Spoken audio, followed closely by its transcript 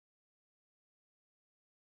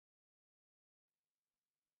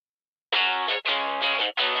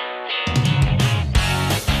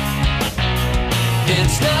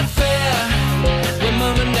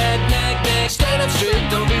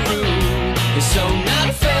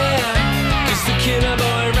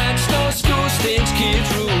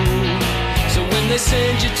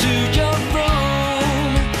send you to your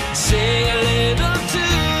room. Sing a little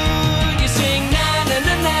tune. You sing na na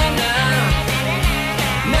na na na.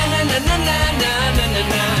 Na na na na na na na na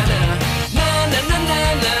na. Na na na na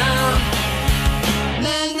na.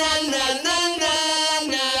 Na na na na na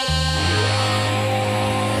na.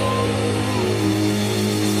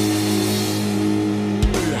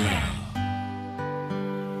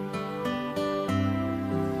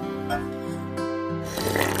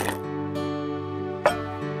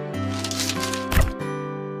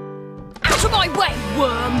 Out of my way,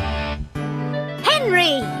 worm!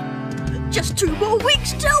 Henry! Just 2 more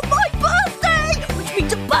weeks till my birthday! Which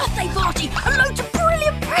means a birthday party and loads of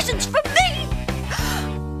brilliant presents for me!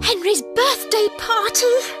 Henry's birthday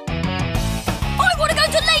party? I want to go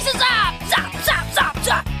to Laser Zap! Zap, zap, zap,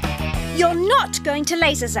 zap! You're not going to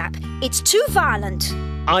Laser Zap. It's too violent.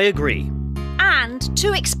 I agree. And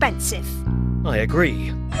too expensive. I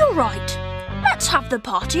agree. You're right. Let's have the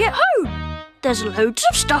party at home. There's loads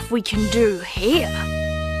of stuff we can do here.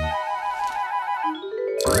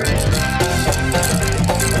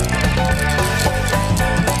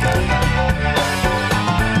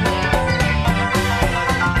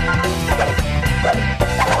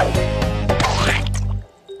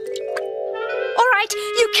 All right,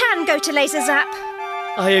 you can go to Laser Zap.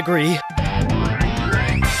 I agree.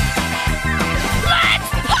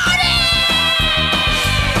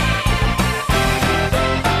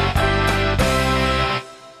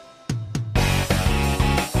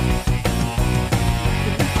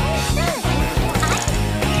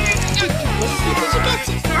 Let's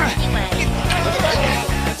party!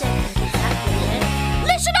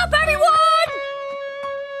 Listen up, everyone!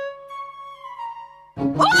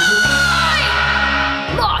 Oi!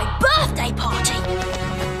 My birthday party!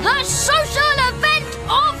 The social event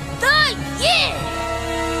of the year!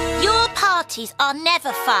 Your parties are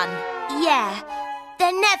never fun. Yeah,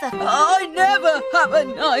 they're never... I never have a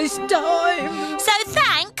nice time. So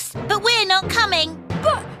thanks, but we're not coming.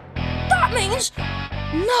 But that means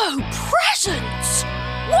no presents.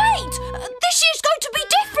 Wait, this year's going to be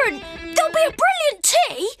different. There'll be a brilliant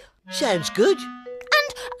tea. Sounds good.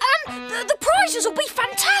 And the prizes will be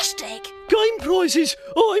fantastic. Game prizes.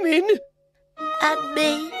 I'm in. And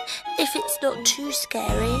me, if it's not too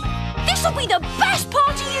scary. This will be the best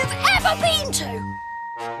party you've ever been to.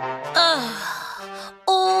 Oh,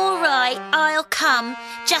 all right, I'll come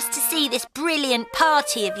just to see this brilliant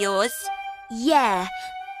party of yours. Yeah,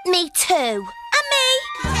 me too. And me.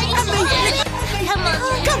 And me. Come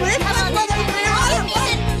on. Come on.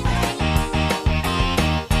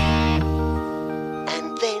 And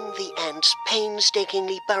then the ants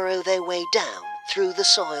painstakingly burrow their way down through the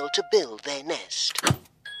soil to build their nest.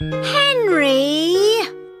 Henry!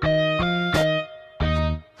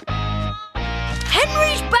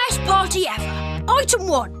 Henry's best party ever. Item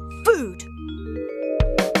 1, food.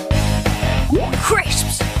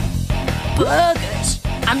 Crisps, burgers,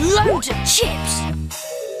 and loads of chips.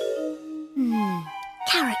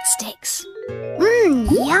 Carrot sticks.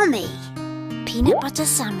 Yummy. Peanut butter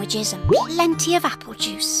sandwiches and plenty of apple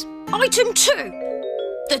juice. Item 2,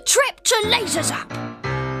 the trip to Laser Zap.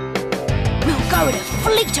 We'll go in a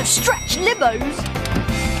fleet of stretch limos.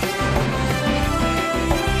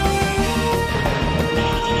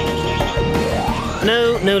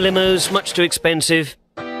 No limos. Much too expensive.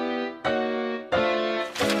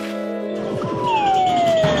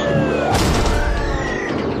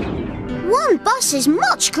 One bus is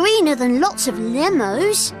much greener than lots of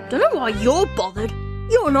limos. Don't know why you're bothered.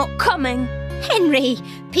 You're not coming. Henry,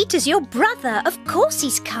 Peter's your brother. Of course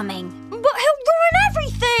he's coming. But he'll ruin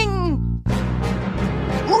everything.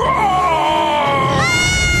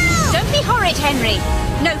 Don't be horrid, Henry.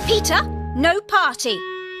 No Peter, no party.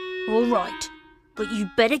 All right, but you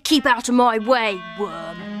better keep out of my way,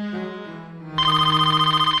 worm.